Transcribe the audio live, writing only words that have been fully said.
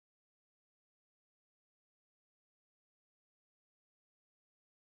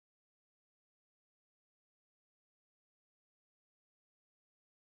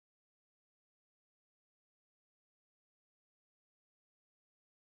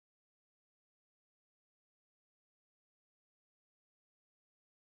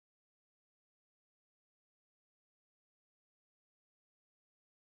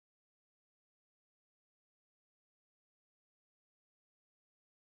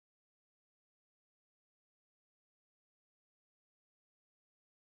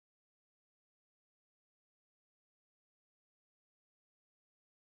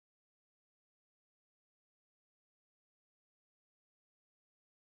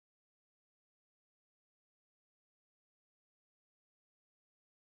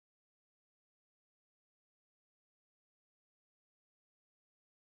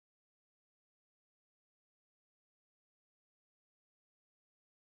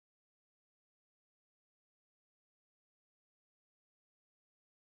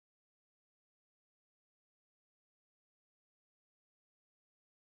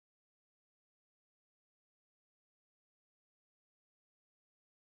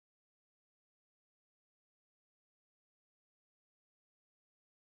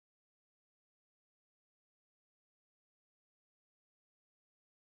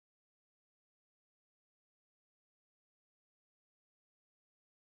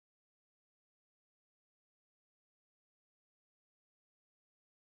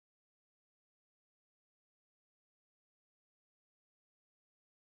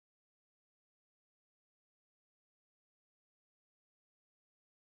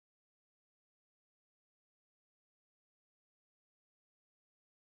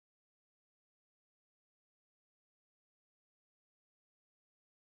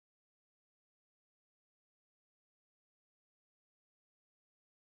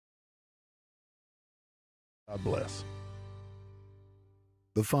God bless.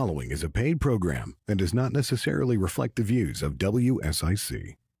 The following is a paid program and does not necessarily reflect the views of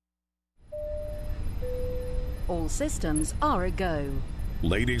WSIC. All systems are a go.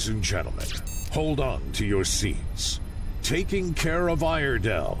 Ladies and gentlemen, hold on to your seats. Taking Care of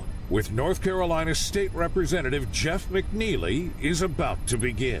Iredell with North Carolina State Representative Jeff McNeely is about to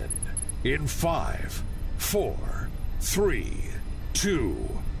begin. In 5, 4, 3, 2,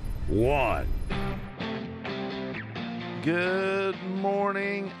 1. Good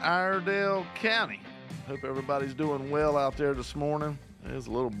morning, Iredell County. Hope everybody's doing well out there this morning. It's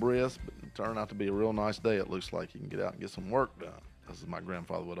a little brisk, but it turned out to be a real nice day. It looks like you can get out and get some work done. As my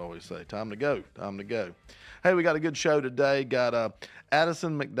grandfather would always say, time to go, time to go. Hey, we got a good show today. Got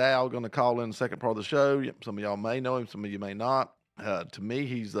Addison McDowell going to call in the second part of the show. Some of y'all may know him, some of you may not. To me,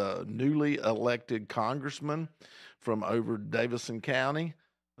 he's a newly elected congressman from over Davison County.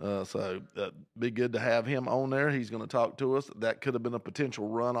 So be good to have him on there. He's going to talk to us. That could have been a potential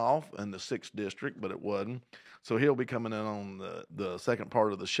runoff in the 6th district, but it wasn't. So he'll be coming in on the second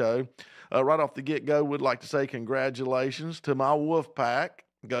part of the show. Right off the get-go, would like to say congratulations to my Wolf Pack.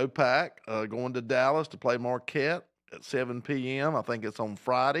 Go Pack, going to Dallas to play Marquette at 7 p.m. I think it's on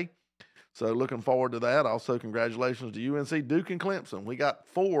Friday. So looking forward to that. Also, congratulations to UNC, Duke, and Clemson. We got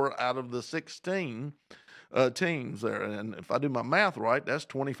 4 out of the 16 teams there. And if I do my math right, that's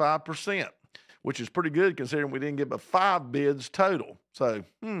 25%, which is pretty good considering we didn't get but 5 bids total. So,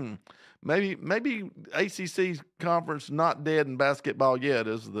 maybe ACC conference not dead in basketball yet,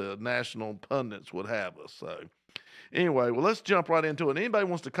 as the national pundits would have us. So, anyway, well, let's jump right into it. Anybody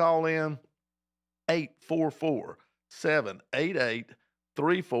wants to call in,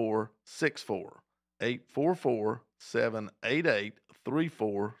 844-788-3464. 844-788-3464.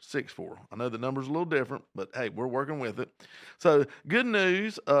 I know the number's a little different, but hey, we're working with it. So, good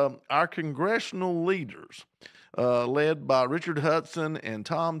news, our congressional leaders, led by Richard Hudson and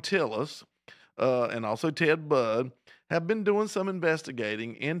Tom Tillis, and also Ted Budd, have been doing some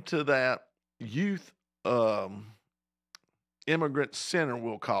investigating into that youth immigrant center,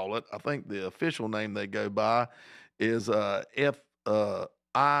 we'll call it. I think the official name they go by is ICF,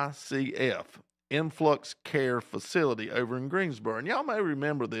 Influx Care Facility over in Greensboro. And y'all may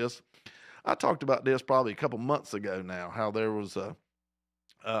remember this. I talked about this probably a couple months ago now, how there was a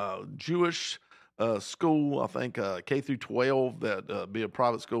Jewish school, I think K through 12, that be a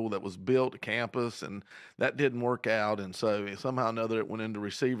private school that was built, a campus, and that didn't work out. And so somehow or another it went into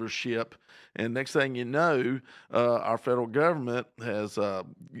receivership. And next thing you know, our federal government has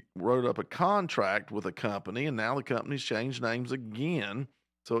wrote up a contract with a company, and now the company's changed names again.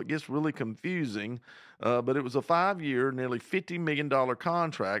 So it gets really confusing, but it was a 5-year, nearly $50 million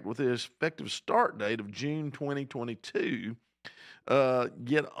contract with the effective start date of June 2022. Yet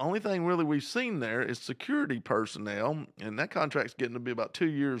the only thing really we've seen there is security personnel, and that contract's getting to be about 2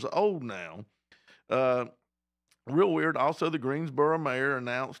 years old now. Real weird. Also, the Greensboro mayor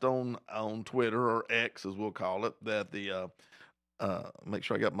announced on Twitter, or X as we'll call it, that the, make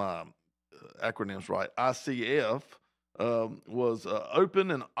sure I got my acronyms right, ICF, was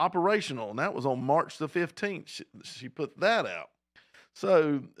open and operational, and that was on March the 15th. She put that out.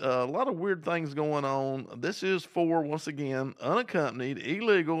 So a lot of weird things going on. This is for, once again, unaccompanied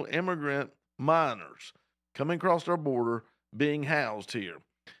illegal immigrant minors coming across our border being housed here.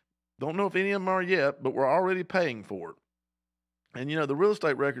 Don't know if any of them are yet, but we're already paying for it. And, you know, the real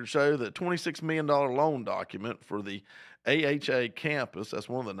estate records show that $26 million loan document for the AHA campus, that's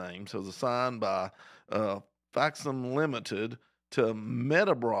one of the names, was assigned by Faxam Limited to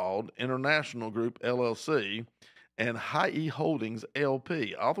Metabroad International Group, LLC, and High-E Holdings,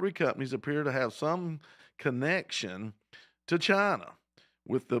 LP. All 3 companies appear to have some connection to China,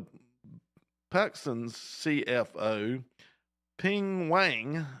 with the Faxam's CFO, Ping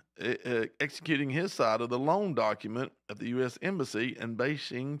Wang, executing his side of the loan document at the U.S. Embassy in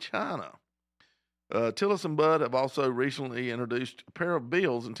Beijing, China. Tillis and Budd have also recently introduced a pair of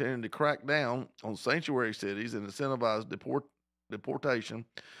bills intending to crack down on sanctuary cities and incentivize deportation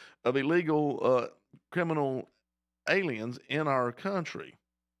of illegal criminal aliens in our country.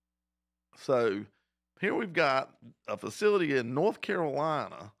 So here we've got a facility in North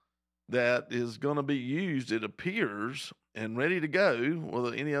Carolina that is going to be used, it appears, and ready to go,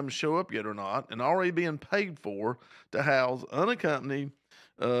 whether any of them show up yet or not, and already being paid for to house unaccompanied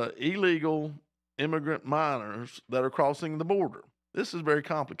illegal immigrant minors that are crossing the border. This is very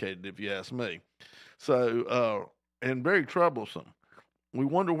complicated, if you ask me. So, and very troublesome. We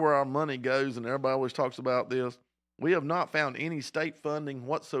wonder where our money goes, and everybody always talks about this. We have not found any state funding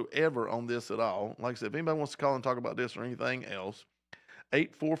whatsoever on this at all. Like I said, if anybody wants to call and talk about this or anything else,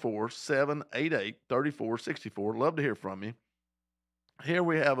 844-788-3464. Love to hear from you. Here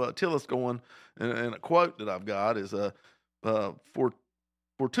we have Tillis going, and a quote that I've got is for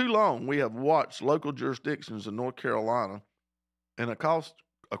too long we have watched local jurisdictions in North Carolina and across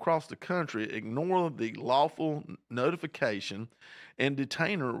the country ignore the lawful notification and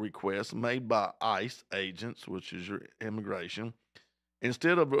detainer requests made by ICE agents, which is your immigration,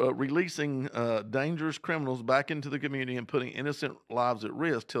 instead of releasing dangerous criminals back into the community and putting innocent lives at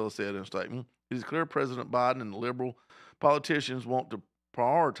risk. Tillis said in a statement, it is clear President Biden and the liberal politicians want to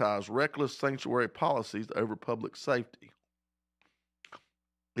prioritize reckless sanctuary policies over public safety.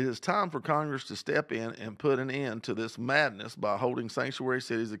 It is time for Congress to step in and put an end to this madness by holding sanctuary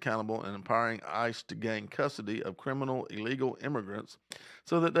cities accountable and empowering ICE to gain custody of criminal illegal immigrants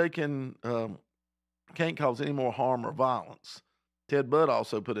so that they can't cause any more harm or violence. Ted Budd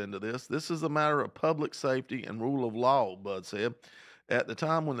also put into this. This is a matter of public safety and rule of law, Budd said. At the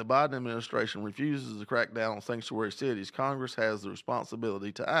time when the Biden administration refuses to crack down on sanctuary cities, Congress has the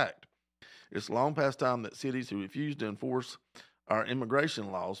responsibility to act. It's long past time that cities who refuse to enforce our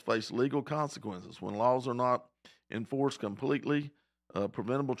immigration laws face legal consequences. When laws are not enforced completely,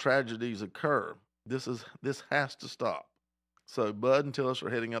 preventable tragedies occur. This has to stop. So Bud and Tillis are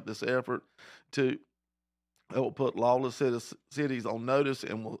heading up this effort to will put lawless cities on notice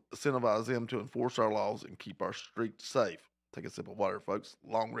and will incentivize them to enforce our laws and keep our streets safe. Take a sip of water, folks.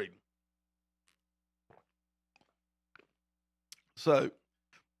 Long reading. So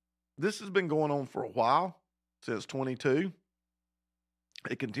this has been going on for a while, since 22.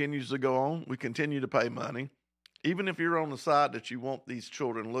 It continues to go on. We continue to pay money. Even if you're on the side that you want these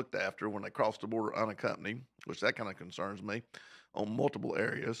children looked after when they cross the border unaccompanied, which that kind of concerns me on multiple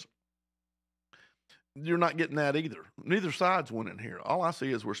areas, you're not getting that either. Neither side's winning here. All I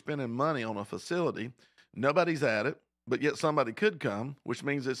see is we're spending money on a facility. Nobody's at it, but yet somebody could come, which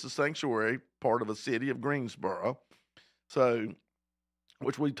means it's a sanctuary, part of a city of Greensboro. So,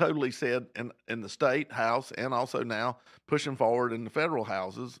 which we totally said in the state house and also now pushing forward in the federal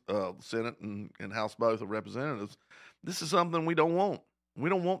houses, Senate and House both of Representatives. This is something we don't want. We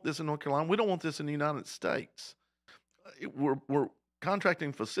don't want this in North Carolina. We don't want this in the United States. We're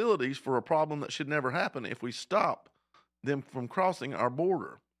contracting facilities for a problem that should never happen if we stop them from crossing our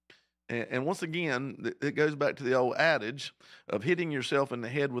border. And once again, it goes back to the old adage of hitting yourself in the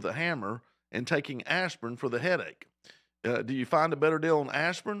head with a hammer and taking aspirin for the headache. Do you find a better deal on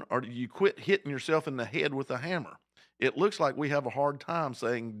aspirin, or do you quit hitting yourself in the head with a hammer? It looks like we have a hard time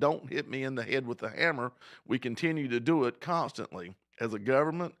saying, don't hit me in the head with a hammer. We continue to do it constantly as a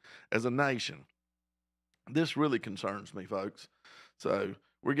government, as a nation. This really concerns me, folks. So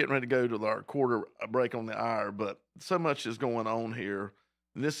we're getting ready to go to our quarter break on the hour, but so much is going on here.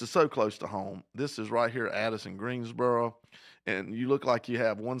 And this is so close to home. This is right here at Addison, Greensboro. And you look like you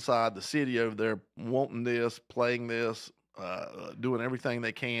have one side, the city over there, wanting this, playing this, doing everything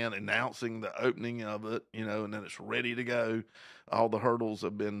they can, announcing the opening of it, and then it's ready to go. All the hurdles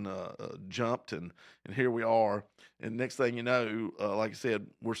have been jumped, and here we are. And next thing you know, like I said,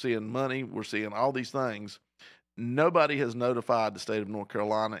 we're seeing money, we're seeing all these things. Nobody has notified the state of North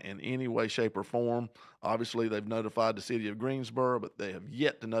Carolina in any way, shape, or form. Obviously, they've notified the city of Greensboro, but they have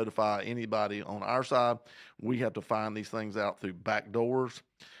yet to notify anybody on our side. We have to find these things out through back doors.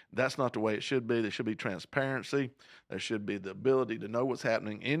 That's not the way it should be. There should be transparency. There should be the ability to know what's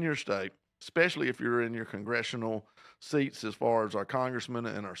happening in your state, especially if you're in your congressional seats as far as our congressmen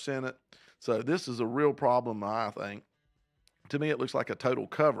and our Senate. So this is a real problem, I think. To me, it looks like a total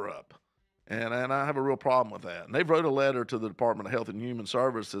cover-up. And I have a real problem with that. And they've wrote a letter to the Department of Health and Human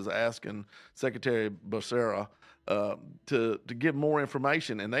Services asking Secretary Becerra to give more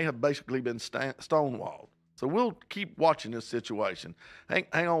information, and they have basically been stonewalled. So we'll keep watching this situation. Hang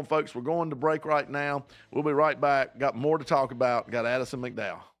on, folks. We're going to break right now. We'll be right back. Got more to talk about. Got Addison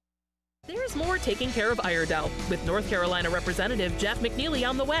McDowell. There's more Taking Care of Iredell with North Carolina Representative Jeff McNeely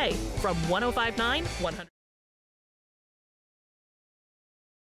on the way from 105.9 100.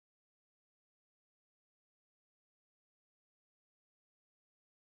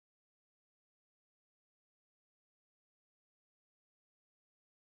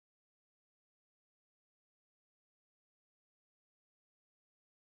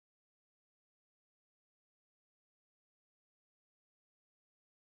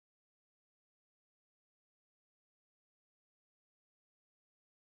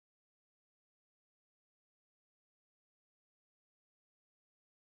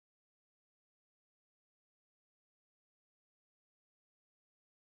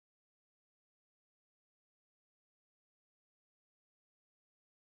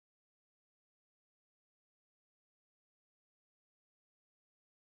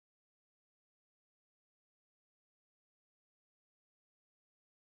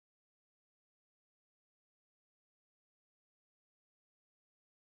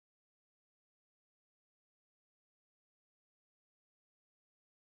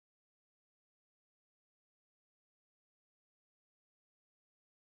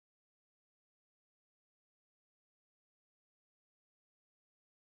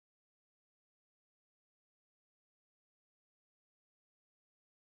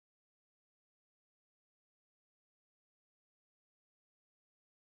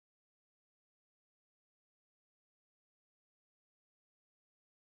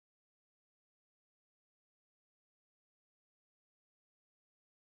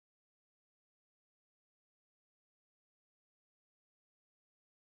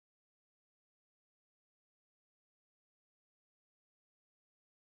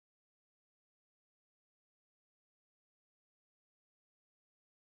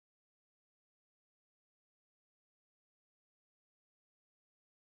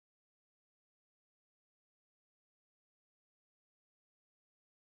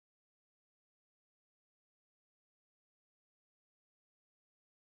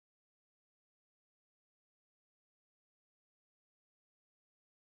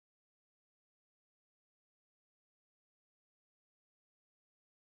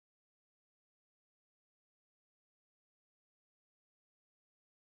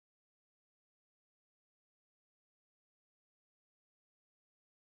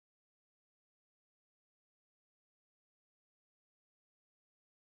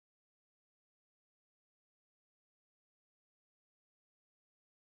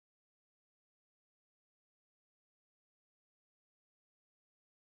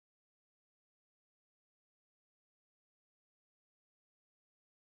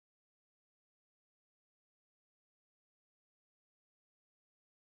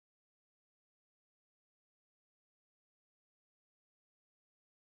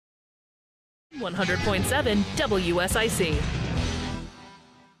 100.7 WSIC.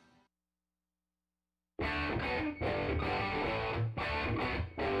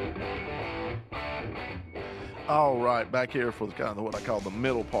 All right, back here for the kind of what I call the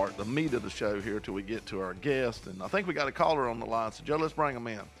middle part, the meat of the show here till we get to our guest. And I think we got a caller on the line. So, Joe, let's bring him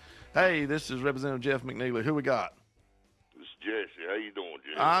in. Hey, this is Representative Jeff McNeely. Who we got? This is Jesse. How you doing,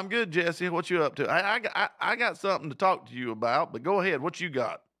 Jesse? I'm good, Jesse. What you up to? I got something to talk to you about, but go ahead. What you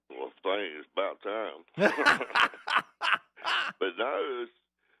got? Well, I think it's about time. But no,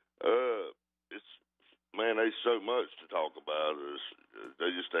 it's man, there's so much to talk about.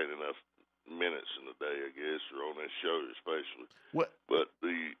 There just ain't enough minutes in the day, I guess, or on this show especially. What? But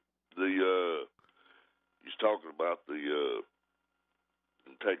he's talking about the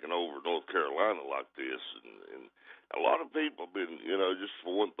taking over North Carolina like this, and a lot of people have been, just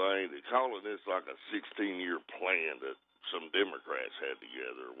for one thing, they're calling this like a 16-year plan that some Democrats had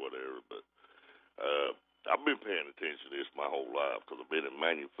together or whatever. But I've been paying attention to this my whole life because I've been in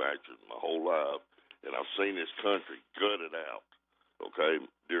manufacturing my whole life, and I've seen this country gutted out, okay,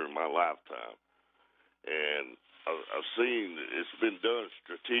 during my lifetime. And I've seen it's been done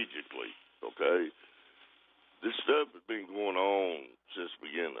strategically, okay? This stuff has been going on since the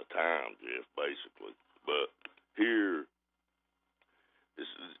beginning of time, Jeff, basically. But here,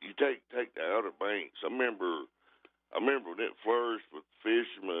 you take the Outer Banks. I remember when it flourished with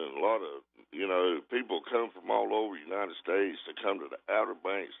fishermen. A lot of people come from all over the United States to come to the Outer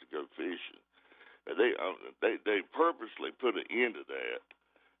Banks to go fishing. And they purposely put an end to that,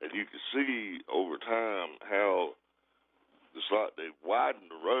 and you can see over time how it's like they've widened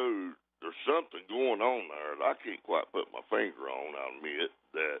the road. There's something going on there that I can't quite put my finger on. I admit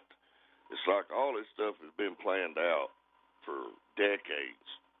that it's like all this stuff has been planned out for decades,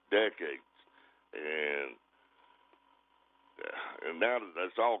 and now that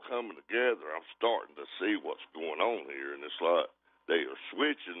that's all coming together, I'm starting to see what's going on here, and it's like they are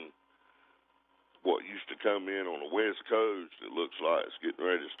switching what used to come in on the West Coast. It looks like it's getting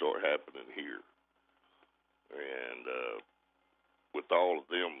ready to start happening here, and with all of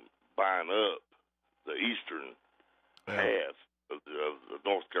them buying up the eastern half of the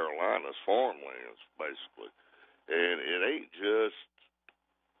North Carolina's farmlands, basically. And it ain't just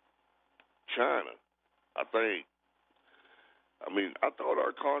China. I thought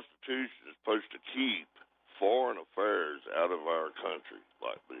our Constitution is supposed to keep foreign affairs out of our country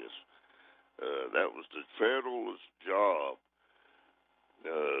like this. That was the federalist job.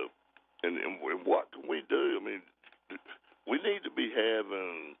 And what can we do? I mean, we need to be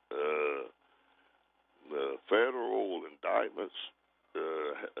having federal indictments,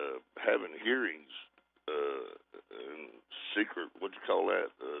 having hearings, and secret, what you call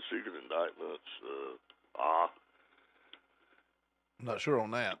that? Secret indictments. I'm not sure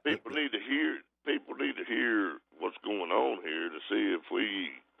on that. People need to hear what's going on here to see if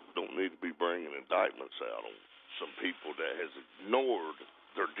we don't need to be bringing indictments out on some people that has ignored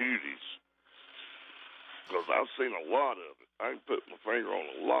their duties. Because I've seen a lot of it. I can put my finger on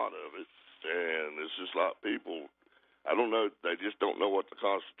a lot of it, and it's just like people, I don't know, they just don't know what the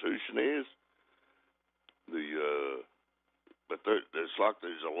Constitution is. But it's like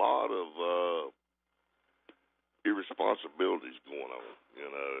there's a lot of irresponsibilities going on,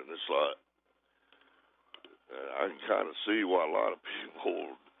 and it's like I can kind of see why a lot of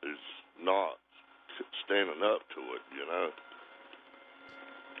people is not standing up to it,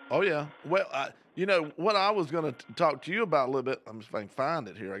 Oh, yeah. Well, what I was going to talk to you about a little bit, I'm just if I can find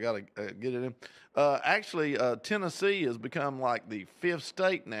it here. I got to get it in. Actually, Tennessee has become like the fifth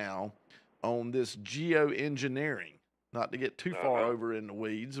state now on this geoengineering. Not to get too far over in the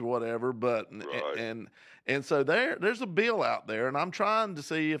weeds or whatever, but right. and so there's a bill out there, and I'm trying to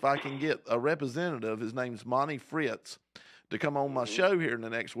see if I can get a representative. His name's Monty Fritz, to come on my show here in the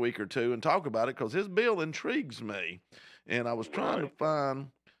next week or two and talk about it because his bill intrigues me, and I was trying to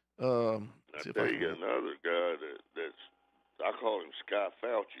find. I tell you, another guy that's I call him Sky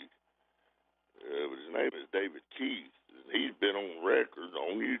Fauci, but his name is David Keith. He's been on record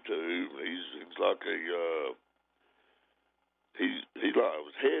on YouTube. He's like he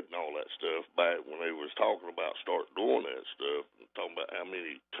was heading all that stuff back when they was talking about starting doing that stuff and talking about how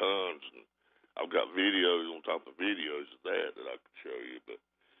many tons. And I've got videos on top of videos of that I can show you, but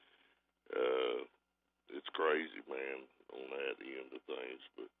it's crazy, man, on that end of things.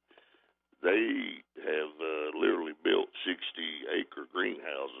 But they have literally built 60-acre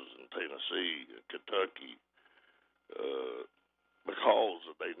greenhouses in Tennessee and Kentucky because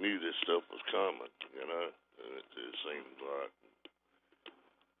they knew this stuff was coming, And it seems like.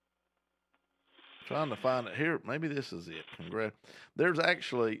 Trying to find it here. Maybe this is it. Congrats. There's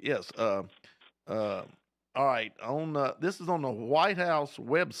actually, yes, All right, this is on the White House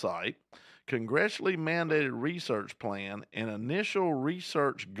website. Congressionally mandated research plan and initial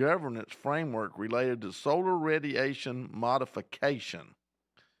research governance framework related to solar radiation modification.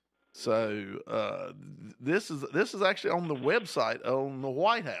 So this is actually on the website on the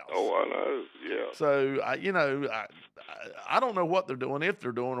White House. Oh, I know. Yeah. So I don't know what they're doing, if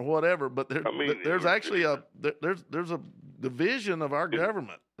they're doing or whatever, but there's actually there's a division of our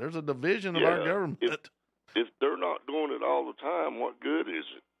government. There's a division of our government. If they're not doing it all the time, what good is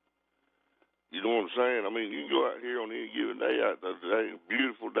it? You know what I'm saying? I mean, you can go out here on any given day,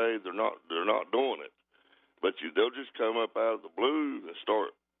 beautiful day, they're not doing it. But they'll just come up out of the blue and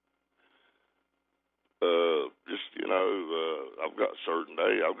start. I've got a certain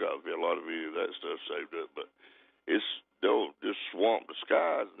day. I've got a lot of video of that stuff saved up, but they'll just swamp the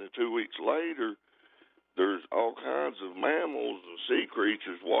skies, and then 2 weeks later, there's all kinds of mammals and sea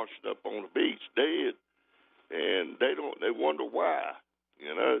creatures washing up on the beach dead, and they wonder why,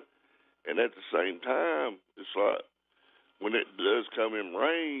 And at the same time, it's like when it does come in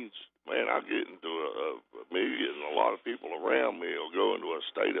rains, man, I get into me and a lot of people around me will go into a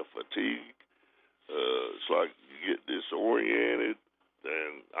state of fatigue. It's like you get disoriented,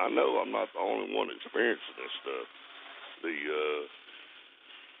 and I know I'm not the only one experiencing this stuff.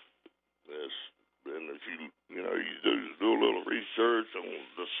 And if you do a little research on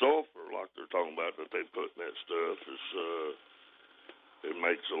the sulfur, like they're talking about that they put in that stuff, it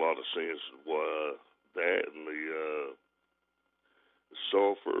makes a lot of sense why that and the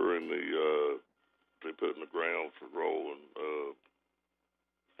sulfur and they put in the ground for growing.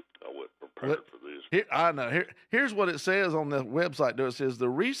 I wasn't prepared for this. I know. Here's what it says on the website. It says the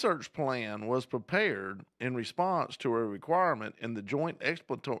research plan was prepared in response to a requirement in the joint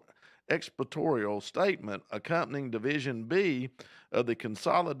exploratory statement accompanying Division B of the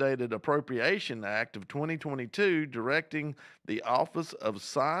Consolidated Appropriation Act of 2022, directing the Office of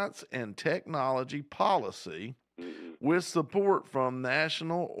Science and Technology Policy with support from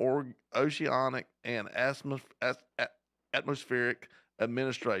National Oceanic and Atmospheric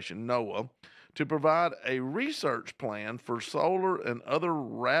Administration, NOAA, to provide a research plan for solar and other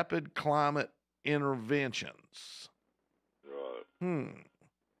rapid climate interventions. Right.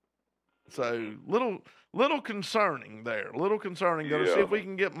 So little concerning there. Little concerning. Going to see if we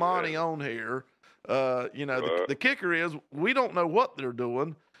can get Monty on here. The kicker is we don't know what they're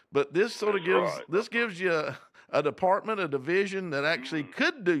doing, but this sort of gives you a department, a division that actually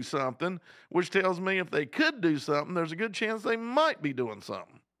could do something, which tells me if they could do something, there's a good chance they might be doing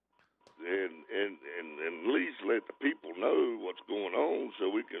something. And at least let the people know what's going on so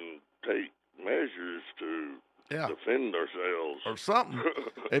we can take measures to defend ourselves or something.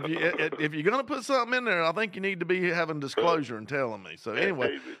 if you're going to put something in there, I think you need to be having disclosure and telling me. So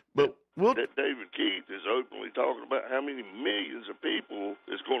anyway, David Keith is openly talking about how many millions of people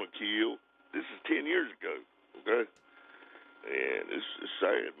it's going to kill. This is 10 years ago, okay? And it's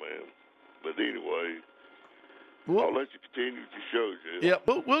sad, man. But anyway, I'll let you continue with your show, Jeff. Yeah,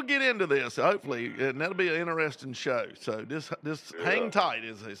 but we'll get into this, hopefully, and that'll be an interesting show. So just hang tight,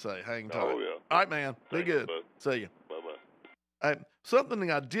 as they say. Hang tight. Oh, yeah. All right, man. Be good. Bud. See you. Bye-bye. Something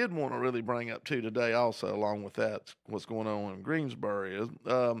I did want to really bring up, too, today also, along with that, what's going on in Greensboro is,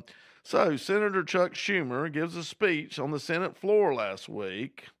 so Senator Chuck Schumer gives a speech on the Senate floor last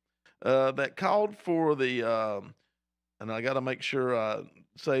week that called for the, and I got to make sure I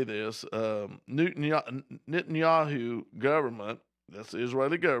say this, Netanyahu government, that's the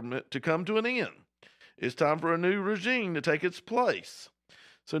Israeli government, to come to an end. It's time for a new regime to take its place.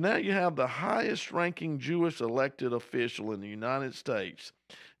 So now you have the highest ranking Jewish elected official in the United States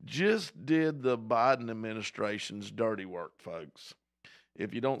just did the Biden administration's dirty work, folks,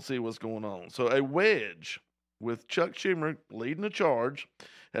 if you don't see what's going on. So a wedge with Chuck Schumer leading the charge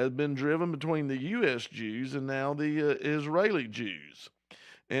has been driven between the U.S. Jews and now the Israeli Jews.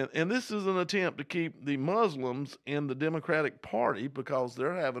 And this is an attempt to keep the Muslims in the Democratic Party because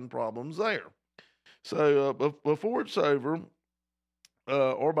they're having problems there. So before it's over,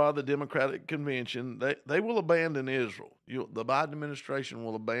 or by the Democratic Convention, they will abandon Israel. The Biden administration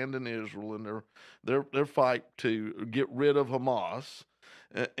will abandon Israel in their fight to get rid of Hamas.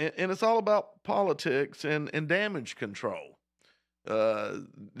 And it's all about politics and damage control.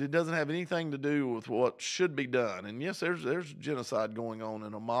 It doesn't have anything to do with what should be done. And yes, there's genocide going on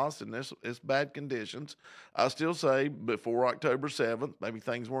in Hamas, and it's bad conditions. I still say before October 7th, maybe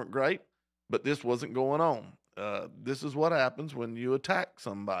things weren't great, but this wasn't going on. This is what happens when you attack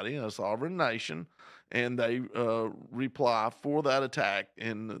somebody, a sovereign nation, and they reply for that attack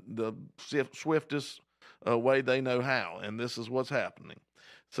in the swiftest way they know how. And this is what's happening.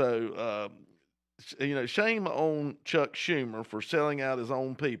 So shame on Chuck Schumer for selling out his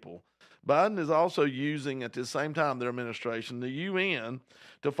own people. Biden is also using at the same time their administration, the UN,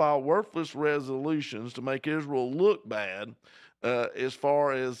 to file worthless resolutions to make Israel look bad, as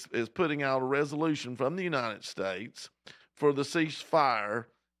far as putting out a resolution from the United States for the ceasefire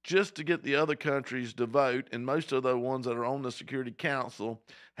just to get the other countries to vote. And most of the ones that are on the Security Council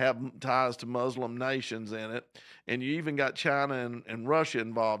have ties to Muslim nations in it. And you even got China and Russia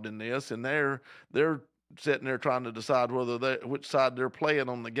involved in this, and they're sitting there trying to decide which side they're playing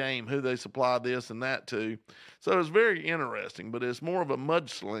on the game, who they supply this and that to. So it's very interesting, but it's more of a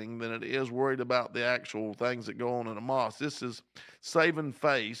mudsling than it is worried about the actual things that go on in a mosque. This is saving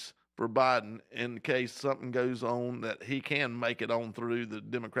face for Biden in case something goes on that he can make it on through the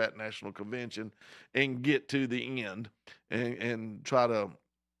Democrat National Convention and get to the end and try to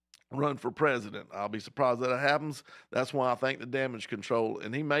run for president. I'll be surprised that it happens. That's why I think the damage control,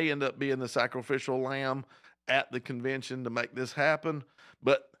 and he may end up being the sacrificial lamb at the convention to make this happen,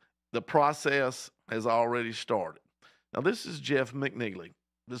 but the process has already started. Now, this is Jeff McNeely,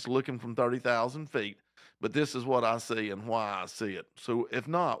 just looking from 30,000 feet, but this is what I see and why I see it. So if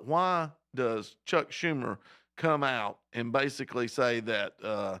not, why does Chuck Schumer come out and basically say that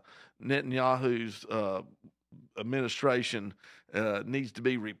Netanyahu's administration needs to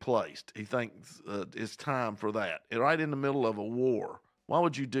be replaced? He thinks it's time for that. Right in the middle of a war. Why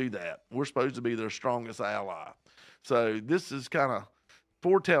would you do that? We're supposed to be their strongest ally. So this is kind of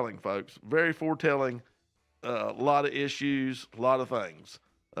foretelling, folks. Very foretelling. A lot of issues, a lot of things.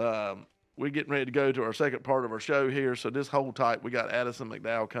 We're getting ready to go to our second part of our show here, so just hold tight. We got Addison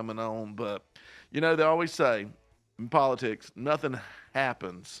McDowell coming on. But, they always say in politics, nothing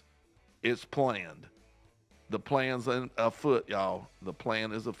happens. It's planned. The plan's afoot, y'all. The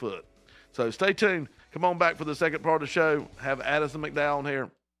plan is afoot. So stay tuned. Come on back for the second part of the show. Have Addison McDowell on here.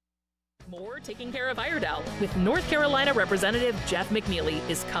 More Taking Care of Iredell with North Carolina Representative Jeff McNeely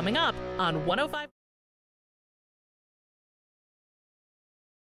is coming up on 105.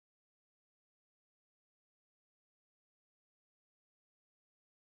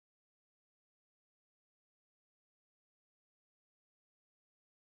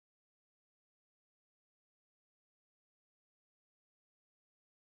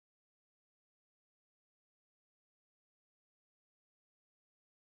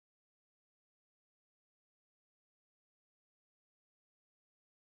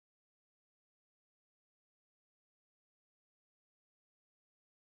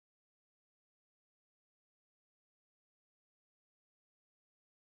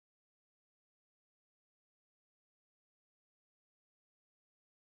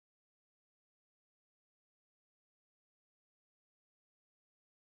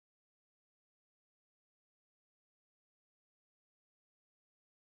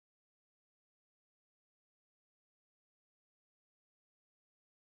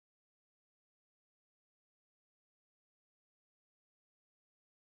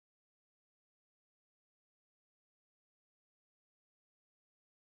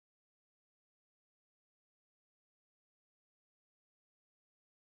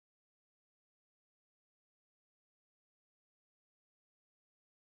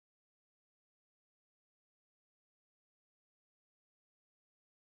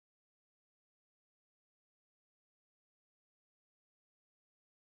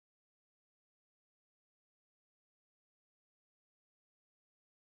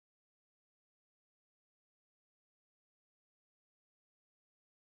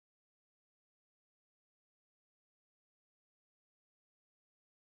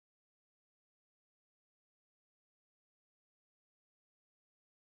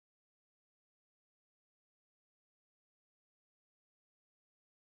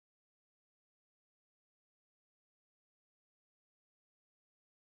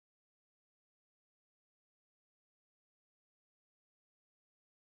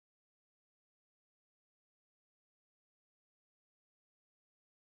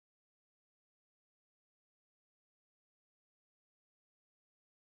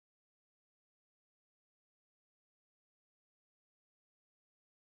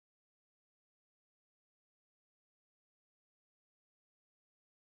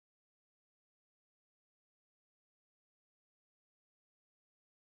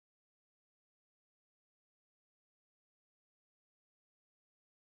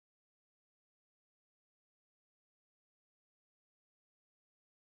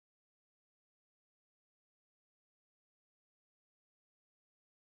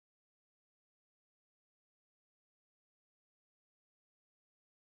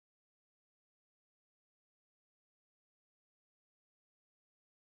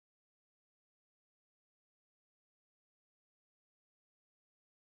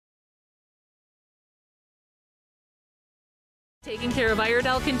 Taking Care of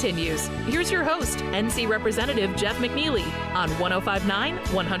Iredell continues. Here's your host, NC Representative Jeff McNeely on 105.9,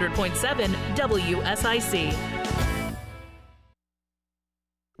 100.7 WSIC.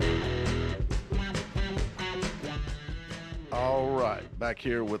 All right, back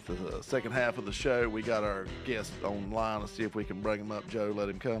here with the second half of the show. We got our guest online. Let's see if we can bring him up. Joe, let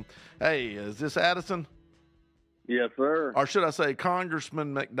him come. Hey, is this Addison? Yes, sir. Or should I say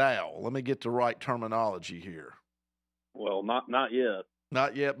Congressman McDowell? Let me get the right terminology here. Well, not yet.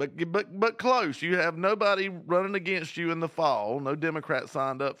 Not yet, but close. You have nobody running against you in the fall. No Democrat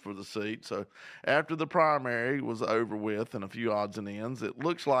signed up for the seat. So after the primary was over with and a few odds and ends, it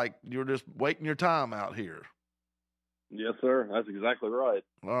looks like you're just waiting your time out here. Yes, sir. That's exactly right.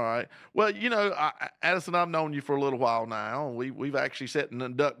 All right. Well, Addison, I've known you for a little while now. We've actually sat in the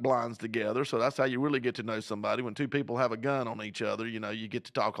duck blinds together, so that's how you really get to know somebody. When two people have a gun on each other, you get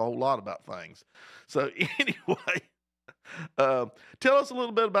to talk a whole lot about things. So anyway, tell us a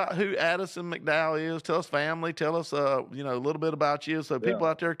little bit about who Addison McDowell is. Tell us family. Tell us, a little bit about you so people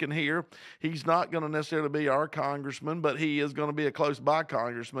out there can hear. He's not going to necessarily be our congressman, but he is going to be a close-by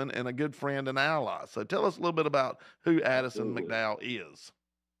congressman and a good friend and ally. So tell us a little bit about who Addison McDowell is.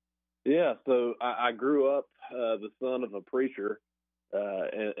 Yeah, so I grew up the son of a preacher,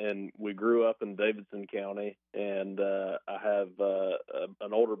 and we grew up in Davidson County, and I have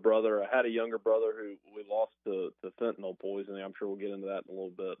an older brother. I had a younger brother who we lost to fentanyl poisoning. I'm sure we'll get into that in a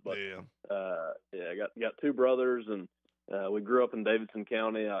little bit. But I got two brothers, and we grew up in Davidson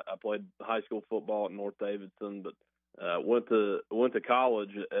County. I played high school football at North Davidson, but went to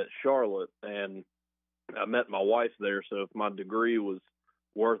college at Charlotte, and I met my wife there. So if my degree was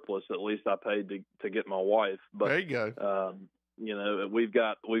worthless, at least I paid to get my wife. But there you go. We've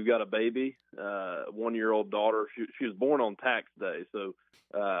got a baby, 1-year-old daughter. She was born on tax day, so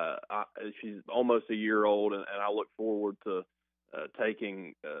she's almost a year old, and I look forward to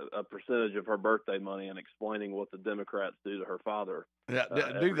taking a percentage of her birthday money and explaining what the Democrats do to her father. Yeah,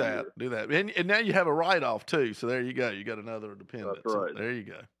 do that. And now you have a write-off too, so there you go. You got another dependent. That's right. So there you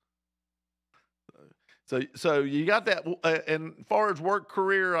go. So you got that. And as far as work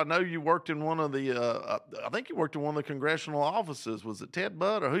career, I know you worked in one of the. I think you worked in one of the congressional offices. Was it Ted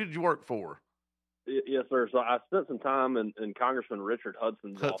Budd, or who did you work for? Yes, sir. So I spent some time in Congressman Richard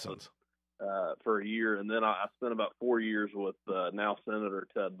Hudson's office for a year, and then I spent about 4 years with now Senator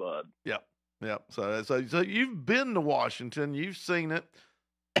Ted Budd. Yep. So you've been to Washington. You've seen it.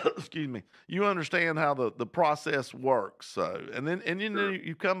 Excuse me. You understand how the process works. So and then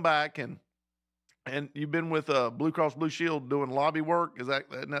you come back and you've been with Blue Cross Blue Shield doing lobby work. Is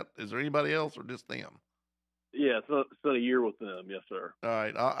there anybody else or just them? Yeah, it's a year with them. Yes, sir. All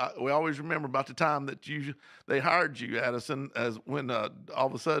right. We always remember about the time that they hired you, Addison, as when all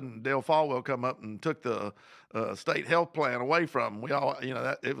of a sudden Dale Falwell come up and took the state health plan away from them. We all,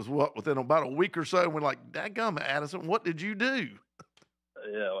 that it was within about a week or so. And we're like, "Dadgum, Addison, what did you do?"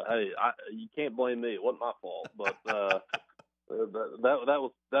 Yeah. Well, hey, you can't blame me. It wasn't my fault, but that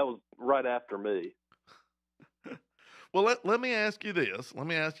was right after me. Well, let me ask you this.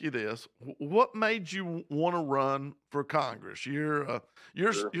 What made you want to run for Congress? You're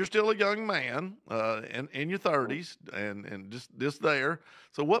still a young man, in your 30s, and just there.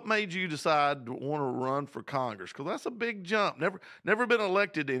 So, what made you decide to want to run for Congress? Because that's a big jump. Never been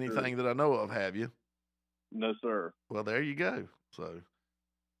elected to anything that I know of. Have you? No, sir. Well, there you go. So,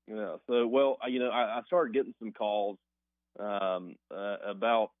 yeah. So, well, I started getting some calls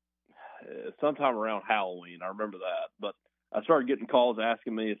about sometime around Halloween. I remember that. But I started getting calls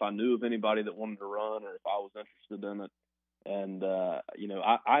asking me if I knew of anybody that wanted to run or if I was interested in it. And,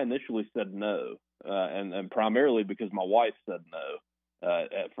 I initially said no, and primarily because my wife said no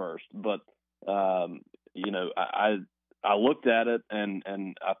at first. But, I looked at it and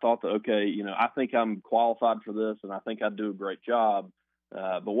I thought that, okay, I think I'm qualified for this and I think I'd do a great job.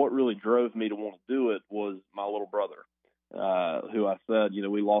 But what really drove me to want to do it was my little brother. Who I said,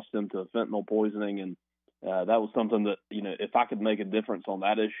 we lost him to fentanyl poisoning. And that was something that, if I could make a difference on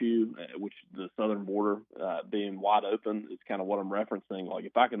that issue, which the southern border being wide open is kind of what I'm referencing. Like,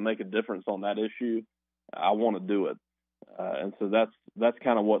 if I can make a difference on that issue, I want to do it. And so that's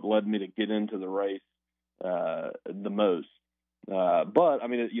kind of what led me to get into the race the most. But, I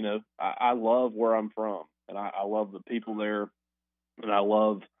mean, I love where I'm from, and I love the people there, and I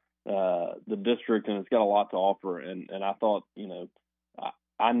love the district, and it's got a lot to offer. And I thought,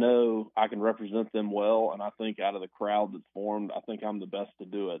 I know I can represent them well, and I think out of the crowd that's formed, I think I'm the best to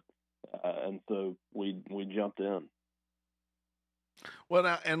do it. And so we jumped in. Well,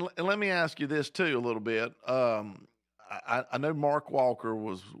 now, and let me ask you this too a little bit. I know Mark Walker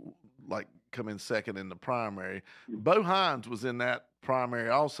was like come in second in the primary. Bo Hines was in that primary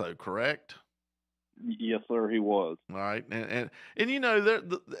also, correct? Yes, sir, he was. All right, and you know,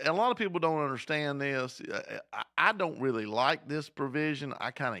 a lot of people don't understand this. I don't really like this provision. I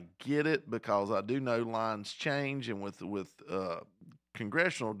kind of get it because I do know lines change, and with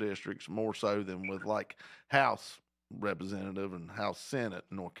congressional districts more so than with like House Representative and House Senate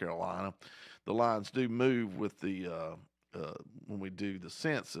in North Carolina, the lines do move with the when we do the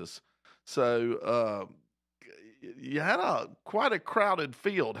census. So you had quite a crowded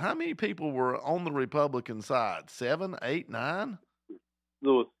field. How many people were on the Republican side? 7, 8, 9?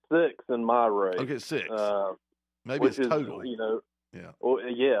 There was 6 in my race. Okay, 6. Maybe which it's is, total. you know, yeah. Well,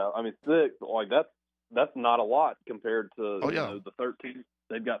 yeah. I mean, 6. Like that's not a lot compared to you know, the 13.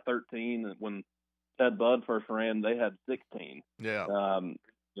 They've got 13, and when Ted Budd first ran, they had 16. Yeah.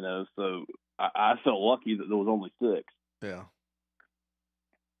 You know, so I felt lucky that there was only 6. Yeah.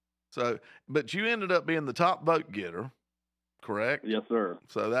 So, but you ended up being the top vote getter, correct? Yes, sir.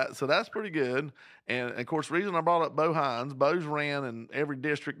 So that's pretty good. And of course, the reason I brought up Bo Hines, Bo's ran in every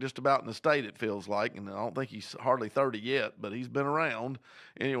district just about in the state, it feels like, and I don't think he's hardly 30 yet, but he's been around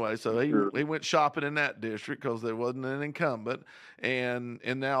anyway. So he went shopping in that district because there wasn't an incumbent, and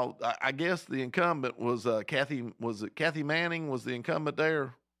now I guess the incumbent was Kathy. Was it Kathy Manning was the incumbent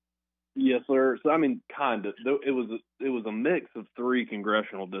there? Yes, sir. So I mean, kind of. It was a mix of 3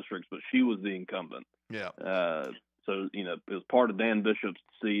 congressional districts, but she was the incumbent. Yeah. So you know, it was part of Dan Bishop's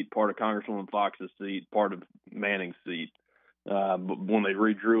seat, part of Congresswoman Fox's seat, part of Manning's seat. But when they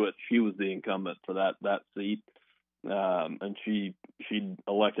redrew it, she was the incumbent for that seat, and she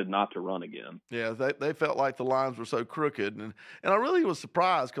elected not to run again. Yeah, they felt like the lines were so crooked, and I really was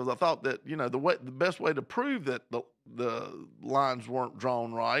surprised because I thought that, you know, the best way to prove that the lines weren't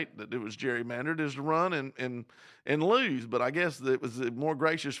drawn right, that it was gerrymandered, is to run and lose. But I guess it was more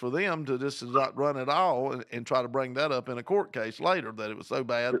gracious for them to just not run at all and try to bring that up in a court case later, that it was so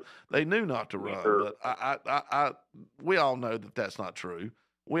bad they knew not to run. Sure. But we all know that that's not true.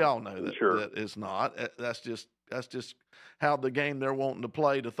 We all know that, that it's not. That's just how the game they're wanting to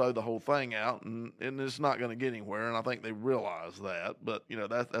play, to throw the whole thing out, and it's not going to get anywhere. And I think they realize that. But you know,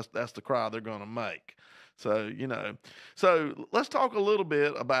 that's the cry they're going to make. So you know, so let's talk a little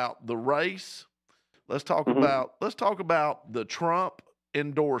bit about the race. Let's talk about the Trump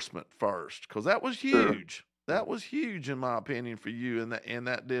endorsement first, because that was huge. That was huge, in my opinion, for you in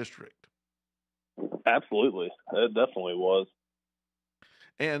that district. Absolutely, it definitely was.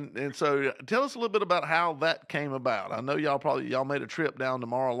 And so tell us a little bit about how that came about. I know y'all made a trip down to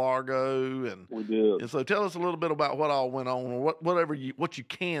Mar-a-Lago, and we did. And so tell us a little bit about what all went on, or what you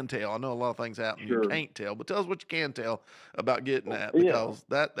can tell. I know a lot of things happen you can't tell, but tell us what you can tell about getting that, because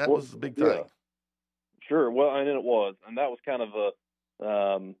that was a big thing. Sure. Well, and it was, and that was kind of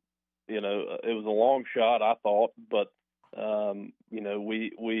you know, it was a long shot, I thought, but you know,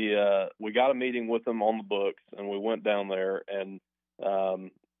 we got a meeting with them on the books, and we went down there, and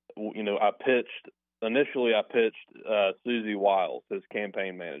you know, I pitched Susie Wiles, his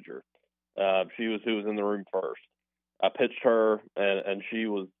campaign manager. She was who was in the room first. I pitched her, and she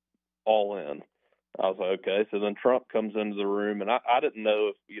was all in. I was like, okay. So then Trump comes into the room, and I didn't know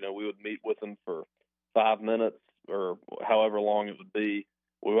if, you know, we would meet with him for 5 minutes or however long it would be.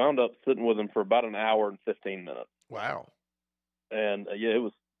 We wound up sitting with him for about an hour and 15 minutes. Wow. And yeah, it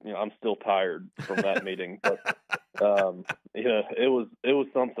was, you know, I'm still tired from that meeting, but you know, it was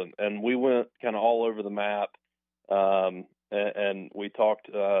something. And we went kind of all over the map, and we talked,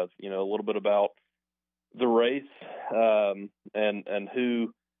 you know, a little bit about the race, and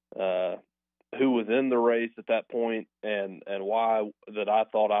who was in the race at that point, and why that I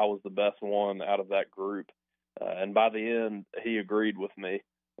thought I was the best one out of that group. And by the end, he agreed with me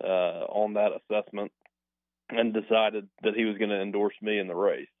on that assessment and decided that he was going to endorse me in the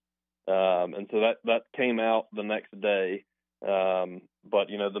race. And so that came out the next day. But,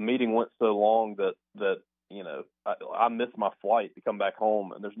 you know, the meeting went so long that you know, I missed my flight to come back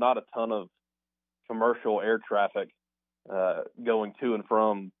home, and there's not a ton of commercial air traffic going to and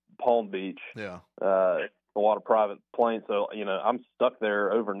from Palm Beach. Yeah. A lot of private planes. So, you know, I'm stuck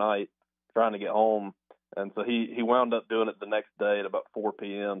there overnight trying to get home. And so he wound up doing it the next day at about 4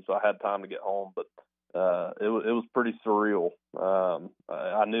 p.m. So I had time to get home, but it was pretty surreal.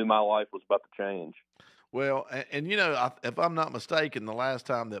 I knew my life was about to change. Well, and you know, if I'm not mistaken, the last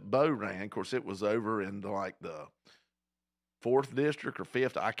time that Bo ran, of course, it was over in like the 4th district or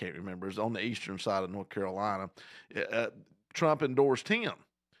 5th. I can't remember. It's on the eastern side of North Carolina. Trump endorsed him,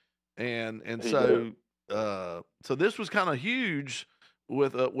 and so so this was kind of huge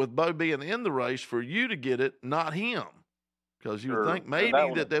with Bo being in the race for you to get it, not him. because you would Sure. think And maybe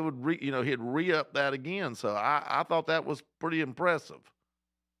that that they would he'd re-up that again. So I thought that was pretty impressive.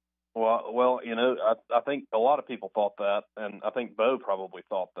 Well, I think a lot of people thought that, and I think Bo probably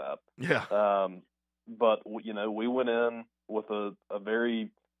thought that. Yeah. But we went in with a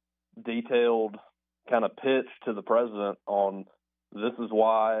very detailed kind of pitch to the president on this is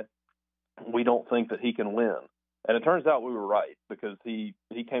why we don't think that he can win. And it turns out we were right, because he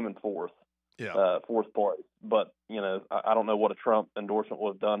came in fourth place. But, I don't know what a Trump endorsement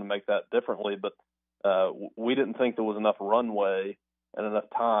would have done to make that differently, but we didn't think there was enough runway and enough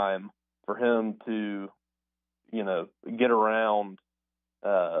time for him to, get around.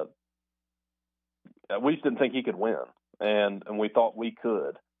 We just didn't think he could win, and we thought we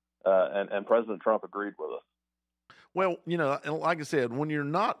could, and President Trump agreed with us. Well, and like I said, when you're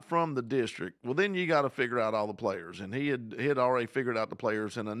not from the district, well, then you got to figure out all the players, and he had already figured out the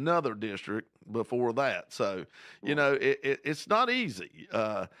players in another district before that. So, it's not easy.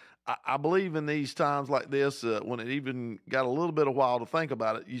 I believe in these times like this, when it even got a little bit of while to think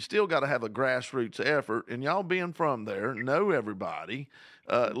about it, you still got to have a grassroots effort, and y'all being from there, know everybody,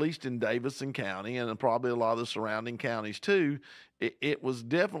 at least in Davidson County and probably a lot of the surrounding counties too. It was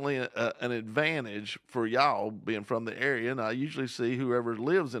definitely an advantage for y'all being from the area, and I usually see whoever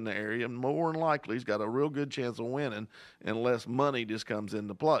lives in the area more than likely has got a real good chance of winning unless money just comes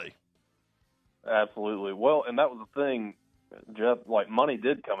into play. Absolutely. Well, and that was the thing, Jeff, like money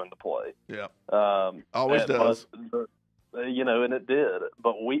did come into play. Yeah. Always does. But, and it did,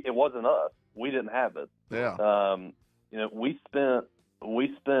 but it wasn't us. We didn't have it. Yeah. We spent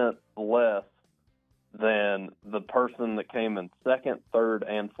less than the person that came in second, third,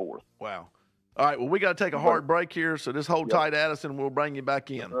 and fourth. Wow. All right, well, we got to take a hard break here, so just hold tight, Addison. We'll bring you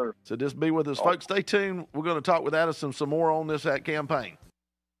back in. Sure. So just be with us, folks. Stay tuned. We're going to talk with Addison some more on this campaign.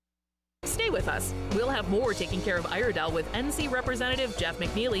 Stay with us. We'll have more Taking Care of Iredell with NC Representative Jeff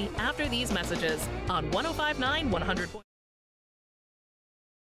McNeely after these messages on 105.9 100.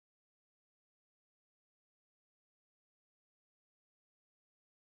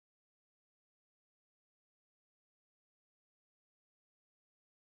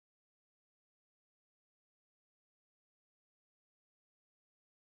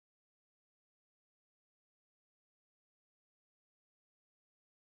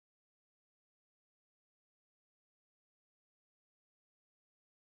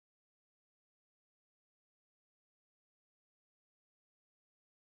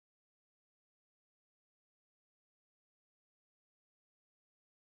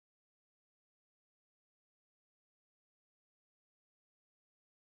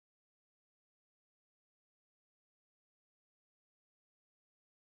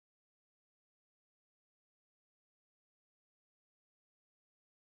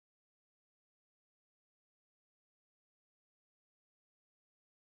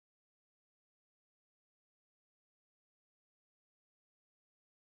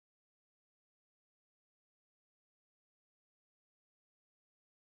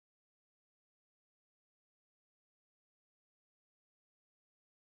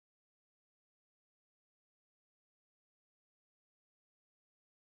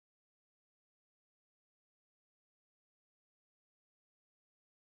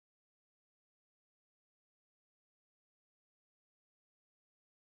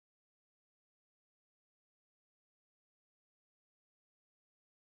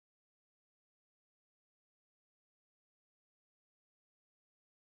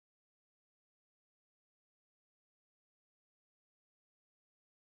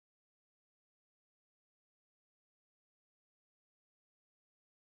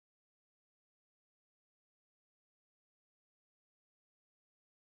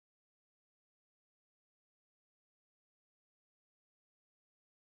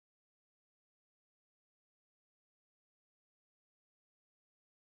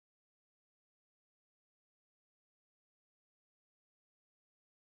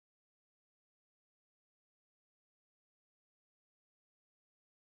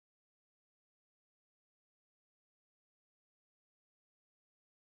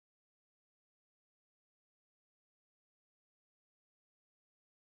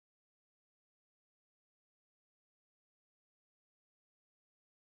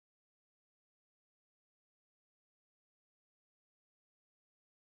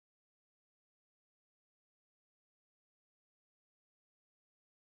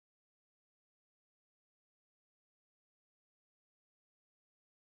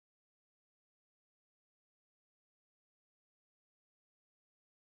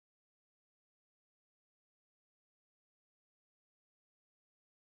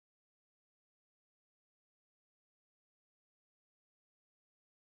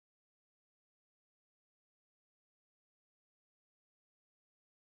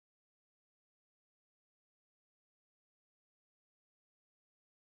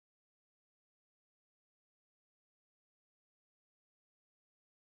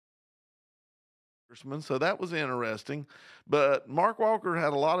 So that was interesting. But Mark Walker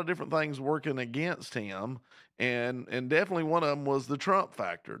had a lot of different things working against him, and definitely one of them was the Trump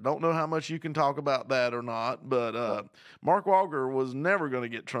factor. Don't know how much you can talk about that or not, but Mark Walker was never going to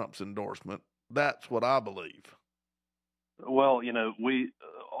get Trump's endorsement. That's what I believe. Well, we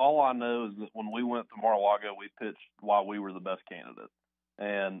all I know is that when we went to Mar-a-Lago, we pitched why we were the best candidate,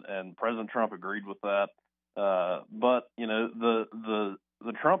 and President Trump agreed with that. But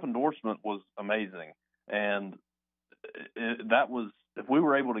the Trump endorsement was amazing, and that was, if we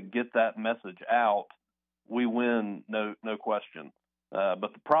were able to get that message out, we win, no question.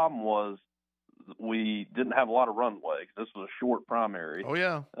 But the problem was we didn't have a lot of runway because this was a short primary. Oh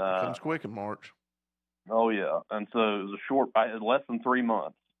yeah, it comes quick in March. Oh yeah, and so it was a short, less than 3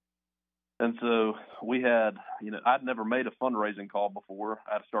 months. And so we had, I'd never made a fundraising call before.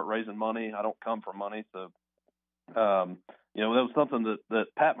 I had to start raising money. I don't come from money, so that was something that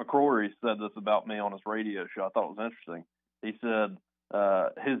Pat McCrory said this about me on his radio show. I thought it was interesting. He said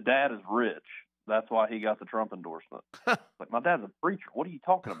his dad is rich. That's why he got the Trump endorsement. Like, my dad's a preacher. What are you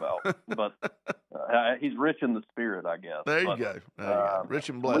talking about? But he's rich in the spirit, I guess. There you go. Rich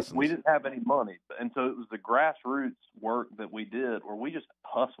in blessings. We didn't have any money. And so it was the grassroots work that we did where we just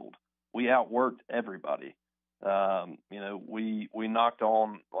hustled. We outworked everybody. We knocked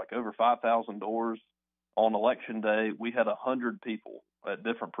on like over 5,000 doors. On election day, we had 100 people at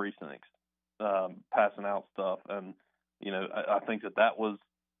different precincts passing out stuff. And, I think that was,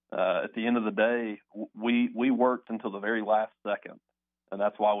 at the end of the day, we worked until the very last second. And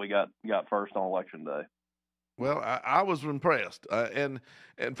that's why we got first on election day. Well, I was impressed. And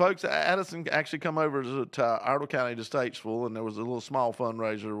folks, Addison actually come over to Iredell County to Statesville, and there was a little small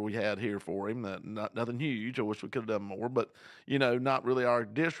fundraiser we had here for him. Nothing huge. I wish we could have done more, but, not really our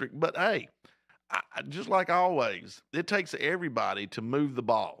district. But, hey, just like always, it takes everybody to move the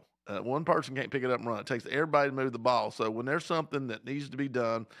ball. One person can't pick it up and run. It takes everybody to move the ball. So when there's something that needs to be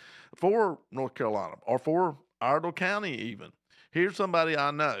done for North Carolina or for Iredell County even, here's somebody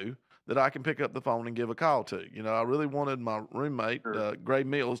I know that I can pick up the phone and give a call to. I really wanted my roommate, Gray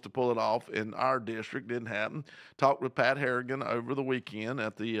Mills, to pull it off in our district. Didn't happen. Talked with Pat Harrigan over the weekend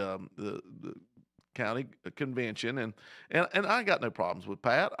at the county convention, and I got no problems with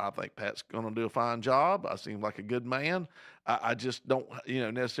Pat. I think Pat's going to do a fine job. I seem like a good man. I just don't,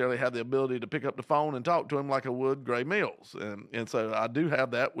 necessarily have the ability to pick up the phone and talk to him like I would Gray Mills, and so I do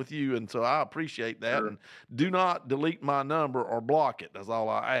have that with you, and so I appreciate that. Sure. And do not delete my number or block it. That's all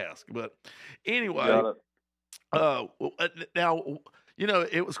I ask. But anyway, now,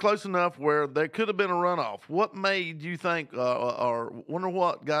 it was close enough where there could have been a runoff. What made you think, or wonder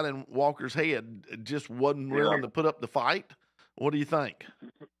what got in Walker's head, just wasn't willing to put up the fight? What do you think?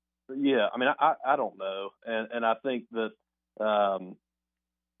 Yeah, I mean, I don't know. And I think that,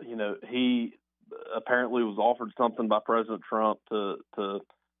 he apparently was offered something by President Trump to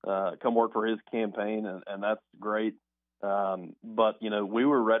come work for his campaign, and that's great. But, we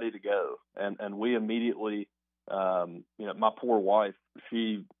were ready to go, and we immediately, my poor wife,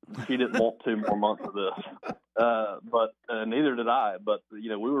 she didn't want 2 more months of this, but neither did I. But we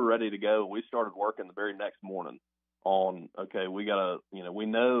were ready to go. We started working the very next morning on, okay, we gotta, we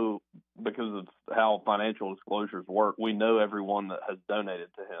know, because of how financial disclosures work, we know everyone that has donated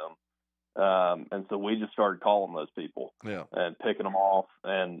to him, and so we just started calling those people, and picking them off,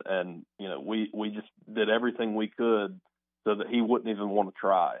 and we just did everything we could so that he wouldn't even want to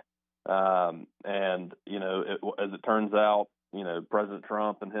try. And as it turns out, President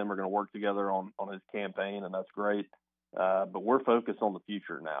Trump and him are going to work together on his campaign, and that's great. But we're focused on the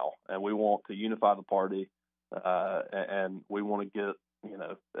future now, and we want to unify the party, and we want to get,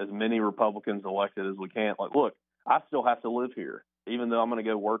 as many Republicans elected as we can. Like, look, I still have to live here, even though I'm going to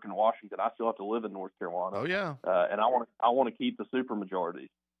go work in Washington. I still have to live in North Carolina. Oh yeah. And I want to keep the supermajorities.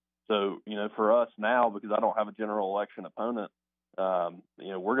 So, for us now, because I don't have a general election opponent,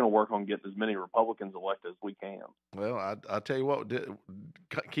 we're going to work on getting as many Republicans elected as we can. Well, I tell you what,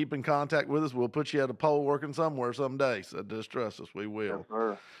 keep in contact with us. We'll put you at a poll working somewhere someday. So just trust us, we will.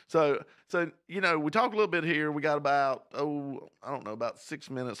 Yes, sir. So we talked a little bit here. We got about, about 6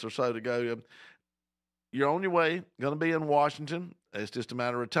 minutes or so to go. You're on your way, going to be in Washington. It's just a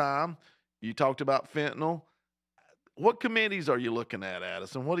matter of time. You talked about fentanyl. What committees are you looking at,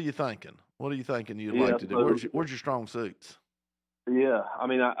 Addison? What are you thinking? What are you thinking you'd like to do? Where's your strong suits? Yeah, I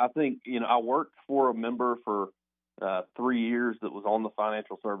mean, I think, I worked for a member for 3 years that was on the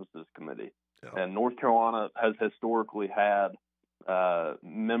Financial Services Committee. Yeah. And North Carolina has historically had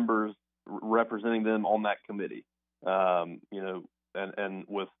members representing them on that committee. And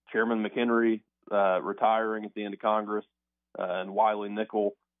with Chairman McHenry retiring at the end of Congress, and Wiley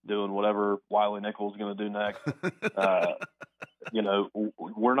Nickel doing whatever Wiley Nichols is going to do next.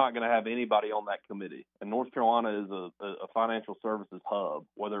 We're not going to have anybody on that committee. And North Carolina is a financial services hub,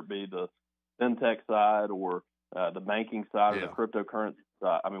 whether it be the fintech side or the banking side or the cryptocurrency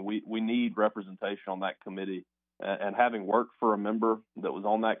side. I mean, we need representation on that committee. And having worked for a member that was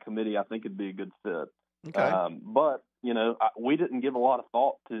on that committee, I think it'd be a good fit. Okay. But, we didn't give a lot of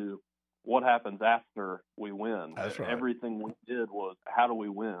thought to what happens after we win. That's right. Everything we did was, how do we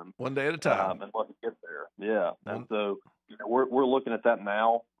win? One day at a time. And let's get there. Yeah. And so we're looking at that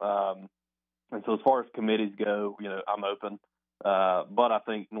now. And so as far as committees go, I'm open. But I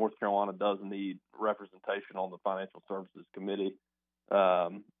think North Carolina does need representation on the Financial Services Committee.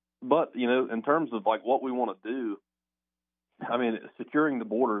 But, in terms of like what we want to do, I mean, securing the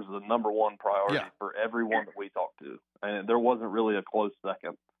border is the number one priority for everyone that we talk to. And there wasn't really a close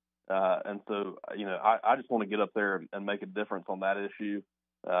second. And so, I just want to get up there and make a difference on that issue,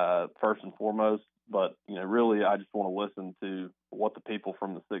 first and foremost. But, really, I just want to listen to what the people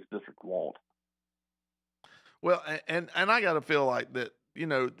from the 6th District want. Well, and I got to feel like that,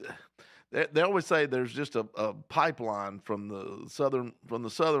 they always say there's just a pipeline from the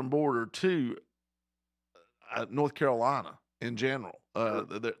southern border to North Carolina in general.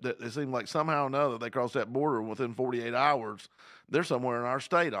 It seems like somehow or another they cross that border within 48 hours. They're somewhere in our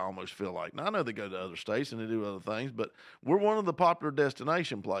state, I almost feel like. Now, I know they go to other states and they do other things, but we're one of the popular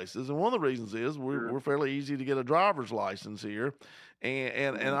destination places. And one of the reasons is we're fairly easy to get a driver's license here.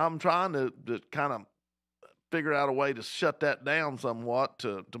 And I'm trying to kind of figure out a way to shut that down somewhat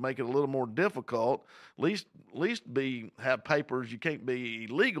to make it a little more difficult. At least have papers. You can't be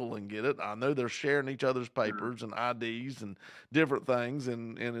illegal and get it. I know they're sharing each other's papers and IDs and different things,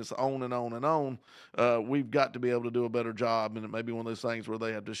 and it's on and on and on. We've got to be able to do a better job, and it may be one of those things where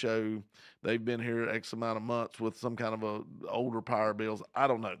they have to show they've been here X amount of months with some kind of a older power bills. I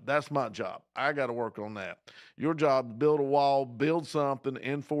don't know. That's my job. I got to work on that. Your job is build a wall, build something,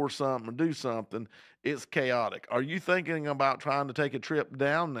 enforce something, or do something. It's chaotic. Are you thinking about trying to take a trip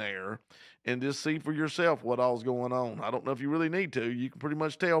down there and just see for yourself what all's going on? I don't know if you really need to. You can pretty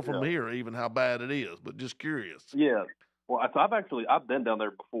much tell from here even how bad it is, but just curious. Yeah. Well, I've been down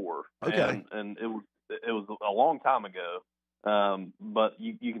there before. Okay. And it was a long time ago. But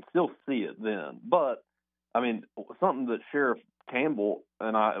you can still see it then. But I mean, something that Sheriff Campbell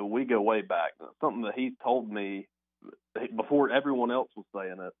and we go way back. Something that he told me before everyone else was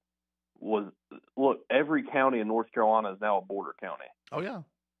saying it was, look, every county in North Carolina is now a border county. Oh, yeah.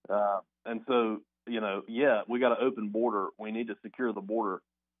 And so, we got an open border. We need to secure the border.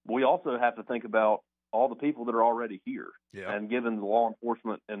 But we also have to think about all the people that are already here. Yeah. And given the law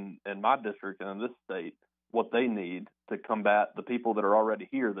enforcement in my district and in this state, what they need to combat the people that are already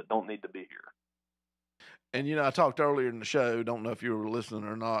here that don't need to be here. And, I talked earlier in the show, don't know if you were listening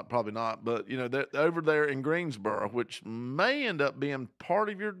or not, probably not, but, they're over there in Greensboro, which may end up being part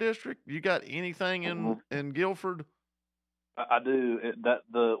of your district. You got anything in Guilford? I do.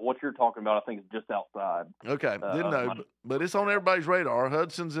 What you're talking about, I think, is just outside. Okay. Didn't know, but it's on everybody's radar.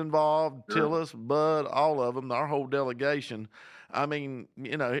 Hudson's involved, Tillis, Bud, all of them, our whole delegation. I mean,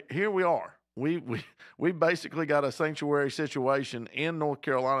 here we are. We basically got a sanctuary situation in North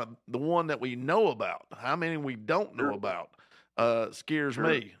Carolina, the one that we know about. How many we don't know about scares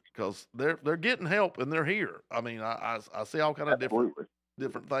me, because they're getting help and they're here. I mean, I see all kind of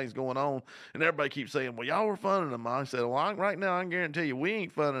different things going on, and everybody keeps saying, well, y'all were funding them. I said, well, right now I can guarantee you we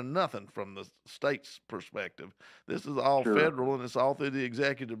ain't funding nothing from the state's perspective. This is all federal, and it's all through the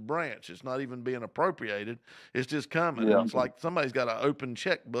executive branch. It's not even being appropriated. It's just coming. Yeah. It's like somebody's got an open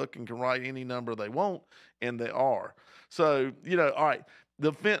checkbook and can write any number they want, and they are. So, all right,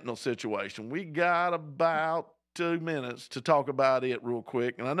 the fentanyl situation. We got about 2 minutes to talk about it real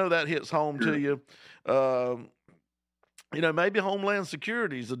quick, and I know that hits home to you. Maybe Homeland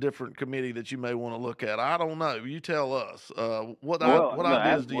Security is a different committee that you may want to look at. I don't know. You tell us. What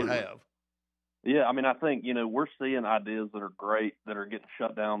ideas do you have? Yeah, I mean, I think, we're seeing ideas that are great that are getting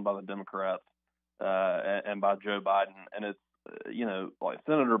shut down by the Democrats and by Joe Biden. And it's, like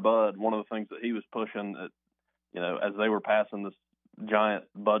Senator Bud, one of the things that he was pushing, as they were passing this giant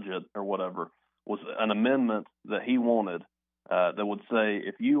budget or whatever, was an amendment that he wanted that would say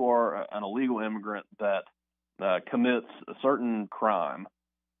if you are an illegal immigrant that commits a certain crime,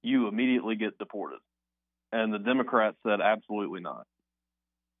 you immediately get deported. And the Democrats said absolutely not.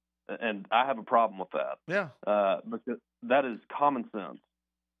 And I have a problem with that. Yeah. Because that is common sense.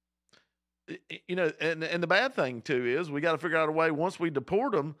 And the bad thing, too, is we got to figure out a way, once we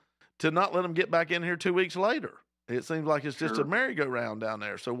deport them, to not let them get back in here 2 weeks later. It seems like it's just a merry-go-round down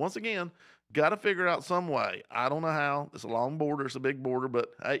there. So once again, got to figure out some way. I don't know how. It's a long border. It's a big border.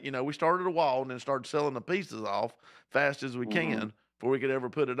 But, hey, we started a wall and then started selling the pieces off fast as we can before we could ever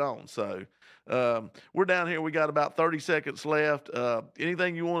put it on. So we're down here. We got about 30 seconds left.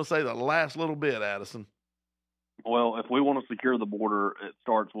 Anything you want to say the last little bit, Addison? Well, if we want to secure the border, it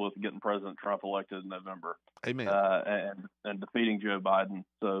starts with getting President Trump elected in November. Amen. And defeating Joe Biden.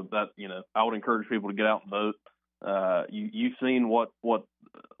 So that, I would encourage people to get out and vote. You've seen what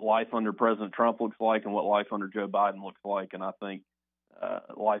life under President Trump looks like and what life under Joe Biden looks like, and I think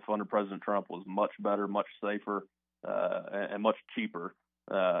life under President Trump was much better, much safer, and much cheaper.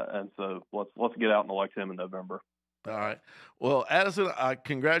 And so let's get out and elect him in November. All right. Well, Addison,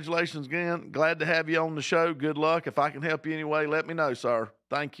 congratulations again. Glad to have you on the show. Good luck. If I can help you anyway, let me know, sir.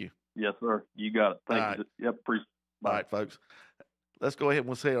 Thank you. Yes, sir. You got it. Thank you. Yep. Appreciate it. All right, folks. Let's go ahead and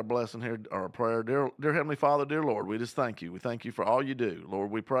we'll say our blessing here, our prayer. Dear Heavenly Father, dear Lord, we just thank you. We thank you for all you do.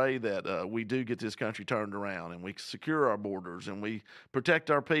 Lord, we pray that we do get this country turned around and we secure our borders and we protect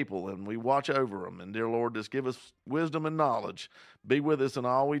our people and we watch over them. And dear Lord, just give us wisdom and knowledge. Be with us in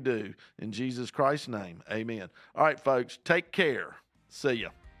all we do. In Jesus Christ's name, amen. All right, folks, take care. See ya.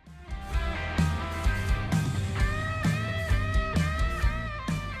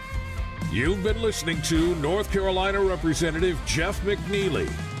 You've been listening to North Carolina Representative Jeff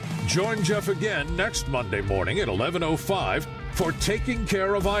McNeely. Join Jeff again next Monday morning at 11:05 for Taking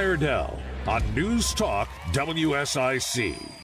Care of Iredell on News Talk WSIC.